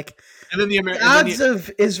 though? Like, and then the odds of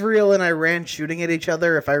Israel and Iran shooting at each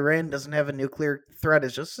other if Iran doesn't have a nuclear threat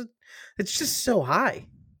is just so high.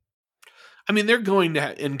 I mean, they're going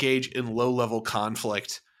to engage in low-level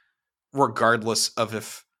conflict regardless of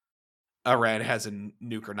if Iran has a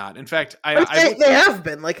nuke or not. In fact, they have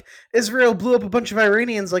been. Like, Israel blew up a bunch of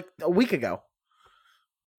Iranians like a week ago.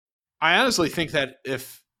 I honestly think that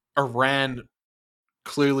if Iran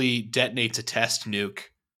clearly detonates a test nuke,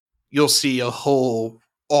 you'll see a whole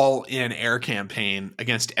all-in air campaign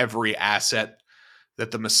against every asset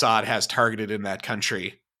that the Mossad has targeted in that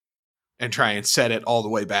country and try and set it all the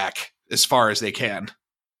way back as far as they can.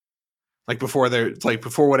 Before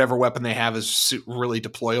whatever weapon they have is really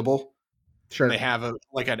deployable. Sure. They have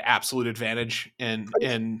an absolute advantage and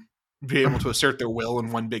be able to assert their will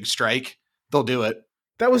in one big strike. They'll do it.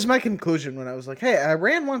 That was my conclusion when I was like, hey,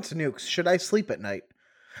 Iran wants nukes. Should I sleep at night?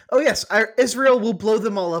 Oh, yes. Israel will blow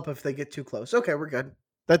them all up if they get too close. Okay, we're good.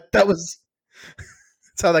 That was...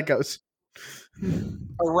 That's how that goes.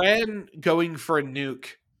 Iran going for a nuke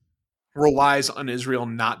relies on Israel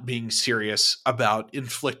not being serious about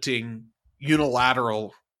inflicting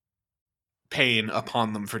unilateral pain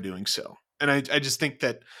upon them for doing so. And I just think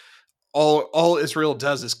that all Israel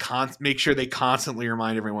does is make sure they constantly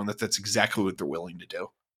remind everyone that that's exactly what they're willing to do.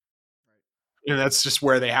 And that's just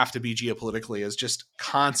where they have to be geopolitically, is just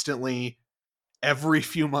constantly every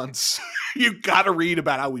few months you got to read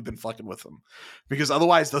about how we've been fucking with them, because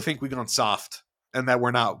otherwise they'll think we've gone soft and that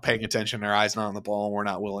we're not paying attention, our eyes not on the ball, and we're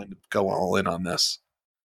not willing to go all in on this.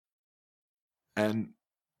 And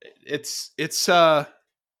it'll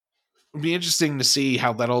be interesting to see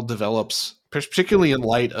how that all develops particularly in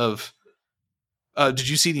light of. Did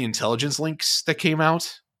you see the intelligence links that came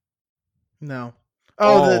out? No.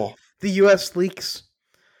 Oh, Oh, the U.S. leaks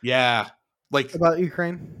yeah, like about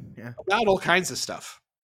Ukraine. Yeah. about all kinds of stuff.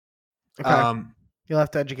 Okay. Um, You'll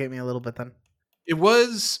have to educate me a little bit then. it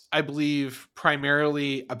was, I believe,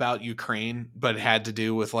 primarily about Ukraine, but it had to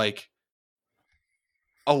do with like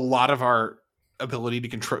a lot of our ability to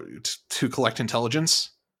control to collect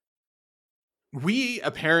intelligence. We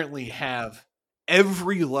apparently have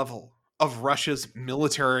every level of Russia's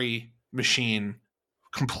military machine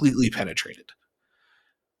completely penetrated.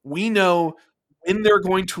 We know when they're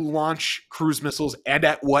going to launch cruise missiles and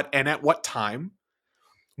at what time.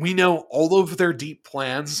 We know all of their deep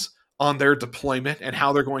plans on their deployment and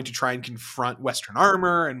how they're going to try and confront Western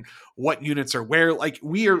armor and what units are where. Like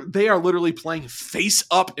they are literally playing face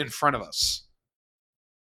up in front of us.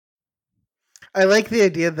 I like the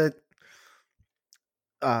idea that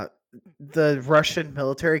uh, the Russian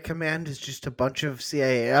military command is just a bunch of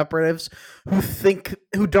CIA operatives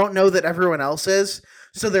who don't know that everyone else is.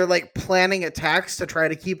 So they're like planning attacks to try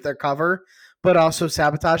to keep their cover, but also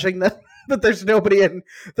sabotaging them. But there's nobody in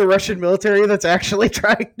the Russian military that's actually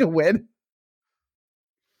trying to win.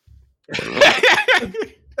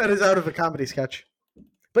 That is out of a comedy sketch.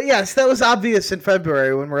 But yes, that was obvious in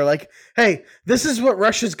February when we're like, hey, this is what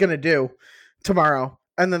Russia's going to do tomorrow.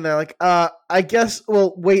 And then they're like, I guess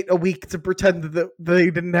we'll wait a week to pretend that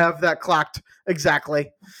they didn't have that clocked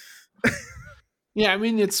exactly. Yeah, I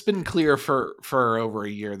mean, it's been clear for over a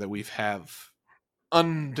year that we've have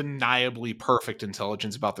undeniably perfect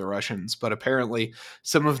intelligence about the Russians, but apparently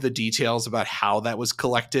some of the details about how that was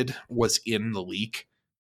collected was in the leak,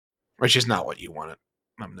 which is not what you want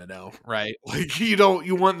them to know, right? Like you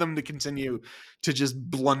want them to continue to just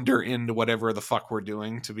blunder into whatever the fuck we're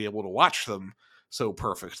doing to be able to watch them so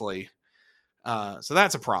perfectly. So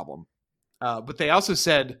that's a problem. But they also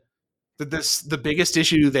said that the biggest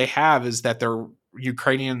issue they have is that their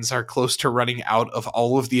Ukrainians are close to running out of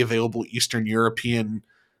all of the available Eastern European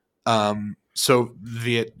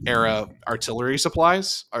Soviet era artillery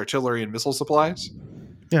and missile supplies.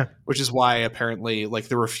 Yeah. Which is why apparently like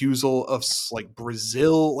the refusal of like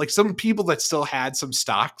Brazil, like some people that still had some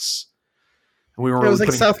stocks. And we were It was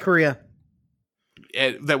like South Korea.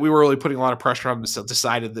 That we were really putting a lot of pressure on them, so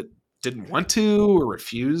decided that didn't want to or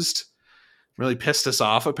refused. Really pissed us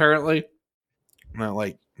off apparently. Not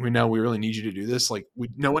like we know we really need you to do this. Like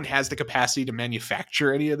no one has the capacity to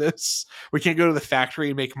manufacture any of this. We can't go to the factory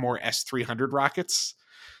and make more S-300 rockets.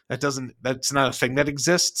 That's not a thing that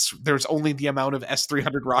exists. There's only the amount of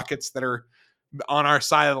S-300 rockets that are on our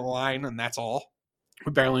side of the line, and that's all.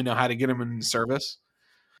 We barely know how to get them in service.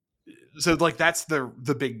 So like that's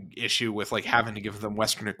the big issue with like having to give them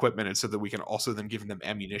Western equipment, and so that we can also then give them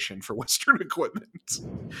ammunition for Western equipment.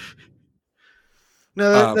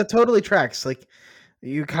 No, that totally tracks. Like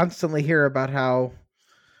you constantly hear about how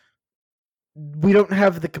we don't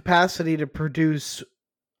have the capacity to produce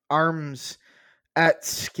arms at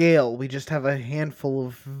scale. We just have a handful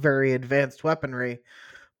of very advanced weaponry,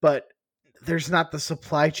 but there's not the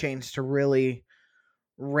supply chains to really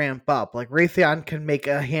ramp up. Like Raytheon can make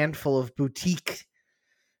a handful of boutique,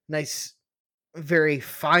 nice, very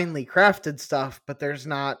finely crafted stuff, but there's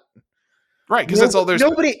not. Right, because that's all there's.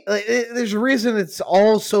 Nobody. There's a reason it's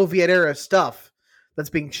all Soviet era stuff that's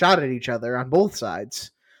being shot at each other on both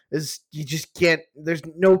sides. Is you just can't. There's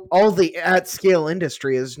no all the at scale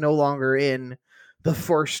industry is no longer in the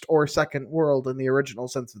first or second world in the original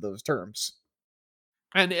sense of those terms.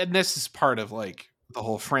 And this is part of like the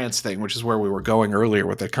whole France thing, which is where we were going earlier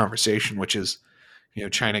with that conversation, which is, you know,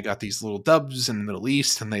 China got these little dubs in the Middle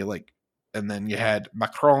East, and then you had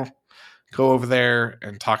Macron go over there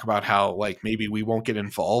and talk about how like maybe we won't get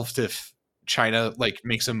involved if China like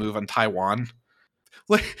makes a move on Taiwan.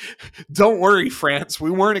 Like, don't worry, France, we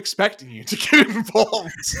weren't expecting you to get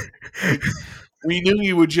involved. Like, we knew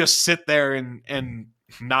you would just sit there and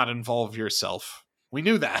not involve yourself. We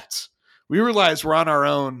knew that. We realized we're on our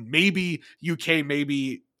own. Maybe UK,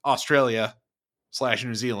 maybe Australia /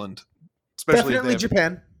 New Zealand. Especially definitely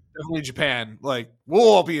Japan. Definitely Japan. Like, we'll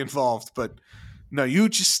all be involved, but no, you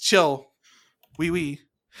just chill. We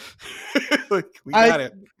like we got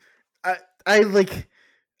it.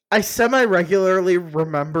 I semi-regularly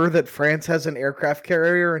remember that France has an aircraft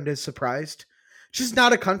carrier and is surprised. It's just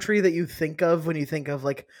not a country that you think of when you think of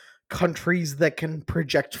like countries that can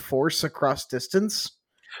project force across distance.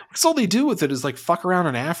 That's all they do with it is like fuck around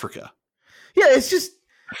in Africa. Yeah, it's just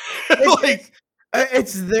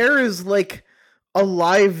it's there as like a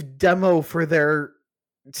live demo for their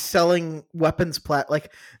selling weapons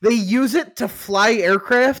like they use it to fly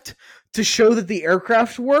aircraft to show that the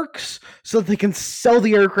aircraft works so that they can sell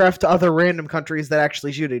the aircraft to other random countries that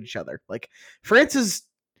actually shoot at each other. Like France is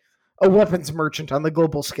a weapons merchant on the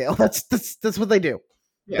global scale. That's what they do.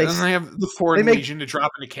 Yeah, then they have the foreign legion to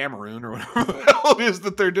drop into Cameroon or whatever the hell it is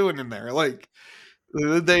that they're doing in there. Like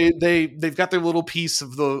they've got their little piece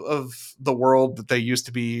of the world that they used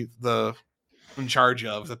to be in charge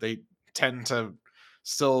of, that they tend to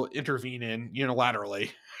still intervene in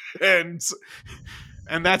unilaterally, and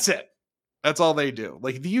that's it. That's all they do.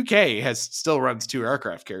 Like the UK still runs 2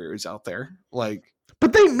 aircraft carriers out there. Like,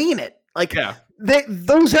 but they mean it. Like, yeah,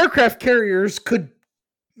 those aircraft carriers could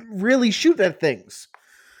really shoot at things.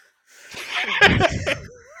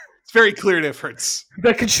 It's very clear difference.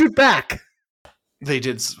 That could shoot back. They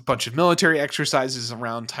did a bunch of military exercises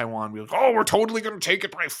around Taiwan. We were like, oh, we're totally going to take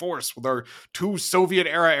it by force with our 2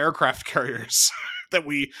 Soviet-era aircraft carriers that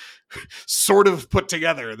we sort of put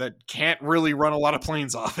together that can't really run a lot of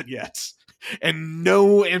planes off it yet. And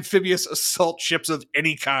no amphibious assault ships of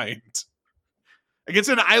any kind. Against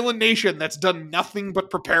an island nation that's done nothing but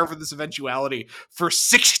prepare for this eventuality for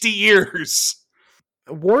 60 years.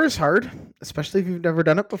 War is hard, especially if you've never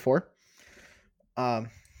done it before. I'm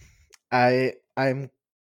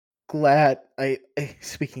glad.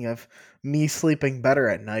 Speaking of me sleeping better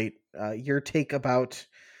at night, your take about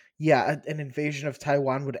an invasion of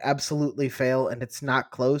Taiwan would absolutely fail, and it's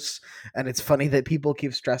not close. And it's funny that people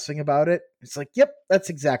keep stressing about it. It's like, yep, that's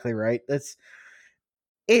exactly right.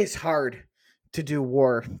 It's hard to do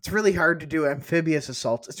war. It's really hard to do amphibious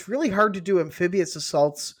assaults. It's really hard to do amphibious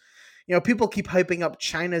assaults. You know, people keep hyping up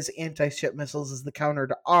China's anti-ship missiles as the counter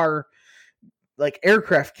to our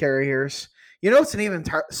aircraft carriers. You know, it's an even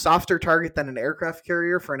softer target than an aircraft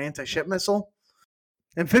carrier for an anti-ship missile.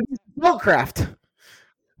 Amphibious assault craft.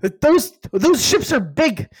 Those ships are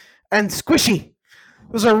big and squishy.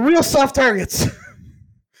 Those are real soft targets.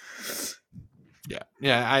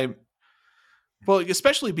 Yeah. Well,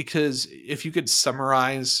 especially because if you could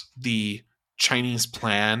summarize the Chinese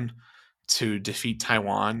plan to defeat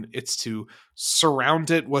Taiwan, it's to surround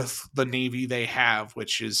it with the navy they have,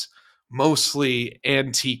 which is mostly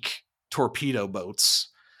antique torpedo boats,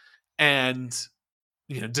 and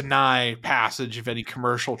deny passage of any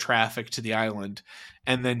commercial traffic to the island,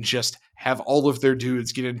 and then just have all of their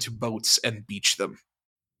dudes get into boats and beach them.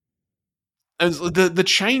 As the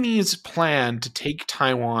Chinese plan to take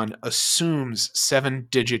Taiwan assumes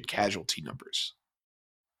 7-digit casualty numbers.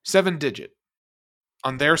 7-digit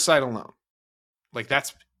on their side alone. Like,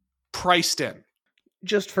 that's priced in.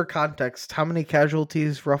 Just for context, how many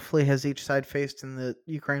casualties roughly has each side faced in the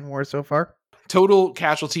Ukraine war so far? Total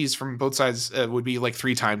casualties from both sides would be like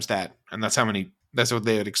 3 times that, and that's what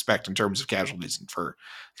they would expect in terms of casualties for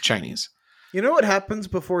the Chinese. You know what happens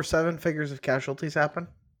before 7 figures of casualties happen?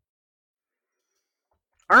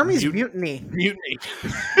 Armies mutiny. You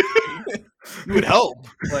would hope.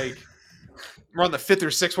 Like, we're on the 5th or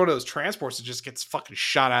 6th one of those transports that just gets fucking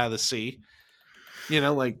shot out of the sea.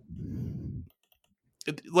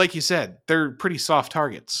 Like you said, they're pretty soft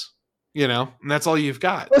targets. And that's all you've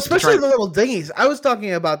got. Well, especially the little dinghies. I was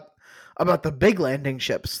talking about the big landing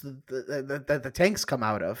ships that the tanks come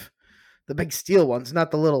out of. The big steel ones,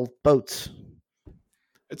 not the little boats.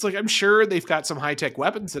 It's like, I'm sure they've got some high-tech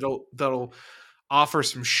weapons that'll offer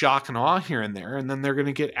some shock and awe here and there, and then they're going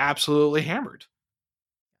to get absolutely hammered.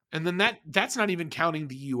 And then that's not even counting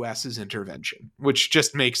the U.S.'s intervention, which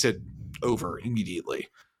just makes it over immediately.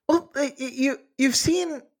 Well, you've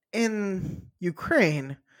seen in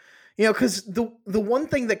Ukraine, because the one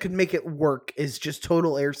thing that could make it work is just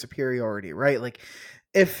total air superiority, right? Like,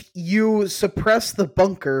 if you suppress the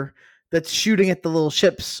bunker that's shooting at the little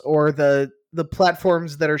ships, or the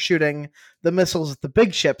platforms that are shooting the missiles at the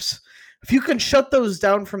big ships, if you can shut those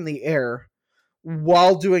down from the air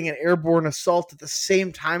while doing an airborne assault at the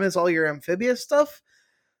same time as all your amphibious stuff,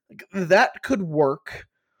 that could work.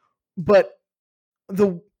 But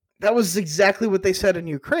that was exactly what they said in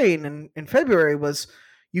Ukraine in February, was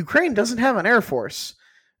Ukraine doesn't have an air force,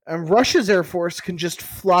 and Russia's air force can just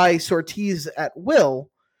fly sorties at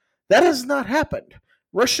will. That has not happened.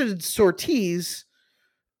 Russian sorties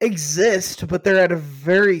exist, but they're at a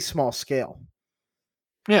very small scale.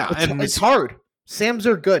 Yeah, it's hard. SAMs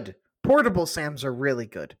are good. Portable SAMs are really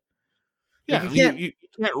good. Yeah, you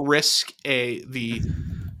can't risk the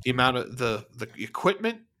amount of the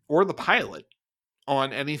equipment or the pilot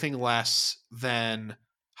on anything less than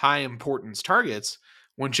high importance targets,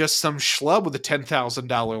 when just some schlub with a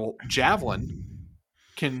 $10,000 javelin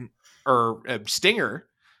or a Stinger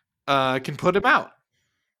can put him out.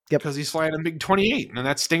 Yep. Because he's flying a MiG-28, and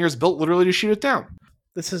that Stinger's built literally to shoot it down.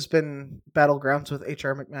 This has been Battlegrounds with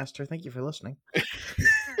HR McMaster. Thank you for listening.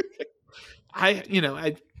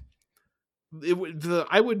 I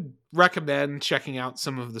would recommend checking out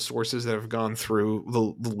some of the sources that have gone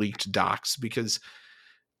through the leaked docs, because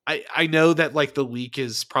I know that like the leak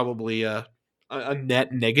is probably a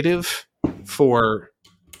net negative for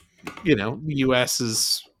the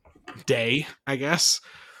US's day, I guess,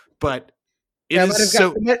 but it Yeah, is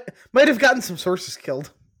so might have gotten some sources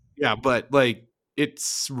killed. yeah, but like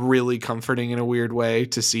it's really comforting in a weird way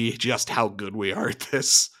to see just how good we are at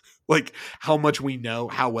this. Like how much we know,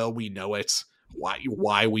 how well we know it,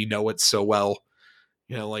 why we know it so well.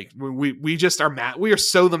 Like we just are we are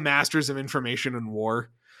so the masters of information and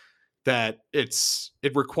war that it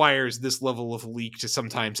requires this level of leak to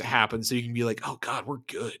sometimes happen so you can be like, oh god, we're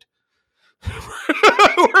good.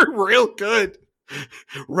 We're real good.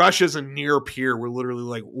 Russia's a near peer. We're literally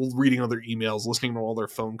like reading all their emails, listening to all their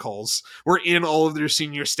phone calls. We're in all of their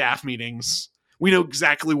senior staff meetings. We know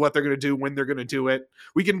exactly what they're going to do, when they're going to do it.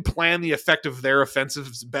 We can plan the effect of their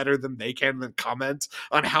offensives better than they can, then comment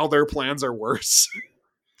on how their plans are worse.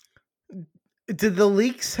 Did the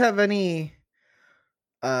leaks have any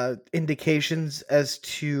indications as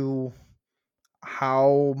to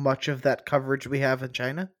how much of that coverage we have in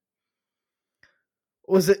China?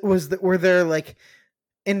 Were there like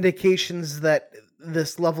indications that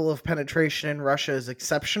this level of penetration in Russia is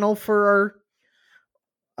exceptional for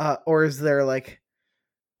our or is there like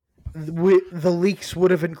the leaks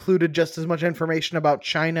would have included just as much information about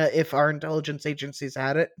China if our intelligence agencies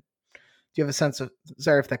had it? Do you have a sense of,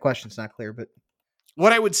 sorry if that question's not clear, but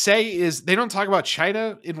what I would say is they don't talk about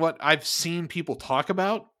China in what I've seen people talk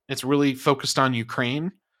about. It's really focused on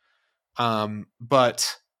Ukraine.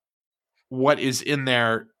 But what is in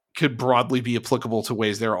there could broadly be applicable to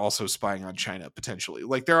ways they're also spying on China potentially.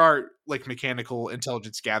 Like there are like mechanical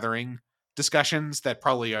intelligence gathering discussions that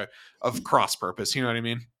probably are of cross purpose. You know what I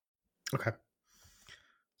mean? okay.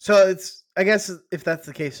 So it's, I guess if that's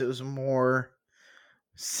the case, it was more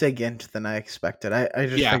SIGINT than I expected. I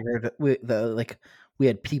just figured we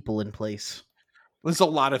had people in place. There's a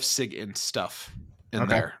lot of SIGINT stuff in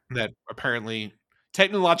there that apparently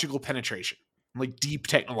technological penetration, like deep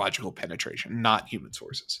technological penetration, not human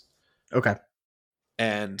sources. Okay.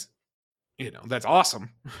 And that's awesome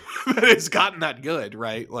that it's gotten that good,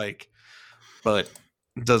 right? Like, but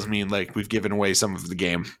it does mean like we've given away some of the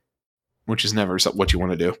game, which is never what you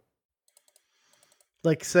want to do.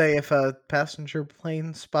 Like, say, if a passenger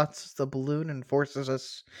plane spots the balloon and forces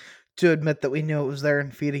us to admit that we knew it was there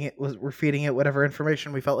and we're feeding it whatever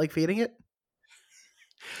information we felt like feeding it.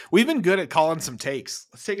 We've been good at calling some takes.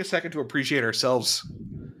 Let's take a second to appreciate ourselves.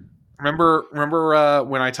 Remember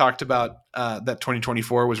when I talked about that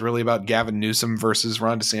 2024 was really about Gavin Newsom versus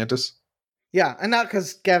Ron DeSantis? Yeah, and not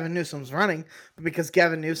because Gavin Newsom's running, but because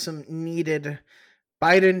Gavin Newsom needed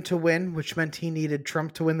Biden to win, which meant he needed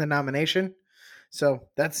Trump to win the nomination. So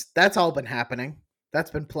that's all been happening.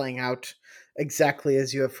 That's been playing out exactly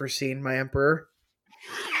as you have foreseen, my emperor.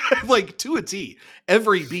 Like to a T,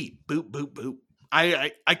 every beat, boop, boop, boop.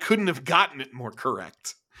 I couldn't have gotten it more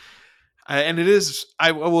correct. And it is,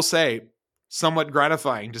 I will say, somewhat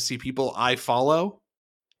gratifying to see people I follow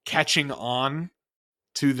catching on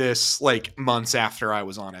to this like months after I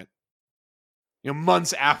was on it.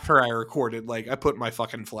 Months after I recorded, like I put my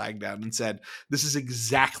fucking flag down and said, this is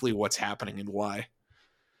exactly what's happening and why.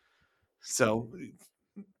 So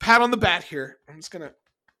pat on the back here. I'm just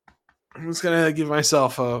gonna give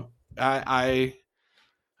myself I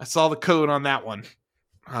saw the code on that one.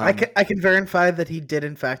 I can verify that he did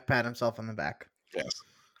in fact pat himself on the back. Yes.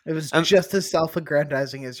 It was just as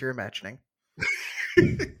self-aggrandizing as you're imagining.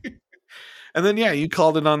 And then you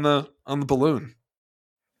called it on the balloon.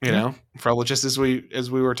 For just as we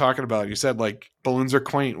were talking about, you said like balloons are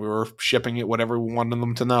quaint. We were shipping it whatever we wanted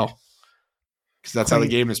them to know, because that's quaint. How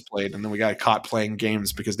the game is played. And then we got caught playing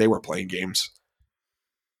games because they were playing games.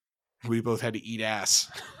 We both had to eat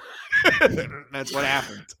ass. That's what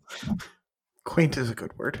happened. Quaint is a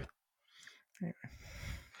good word.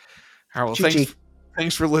 All right, well,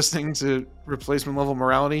 thanks for listening to Replacement Level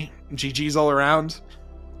Morality. GG's all around.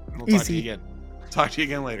 We'll talk to you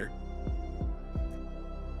again later.